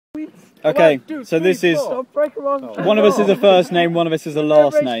Okay, so this is... One of us is a first name, one of us is a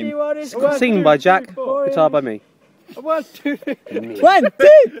last name. Singing by Jack, guitar by me. 1, 2, 3, 4!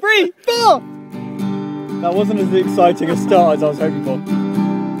 That wasn't as exciting a start as I was hoping for.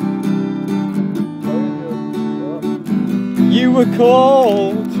 You were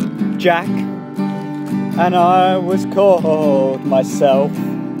called Jack, and I was called myself.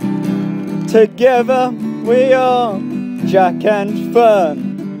 Together we are Jack and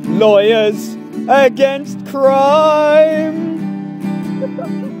Fern, lawyers against crime,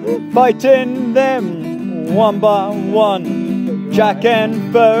 fighting them one by one, Jack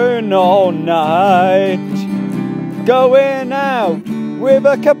and Fern all night, going out with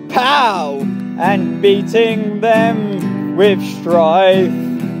a kapow and beating them with strife.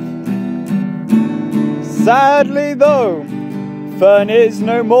 Sadly though, Fern is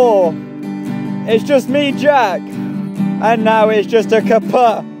no more. It's just me, Jack, and now it's just a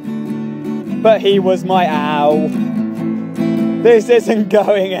kaput. But he was my owl. This isn't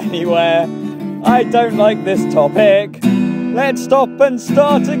going anywhere. I don't like this topic. Let's stop and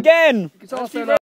start again.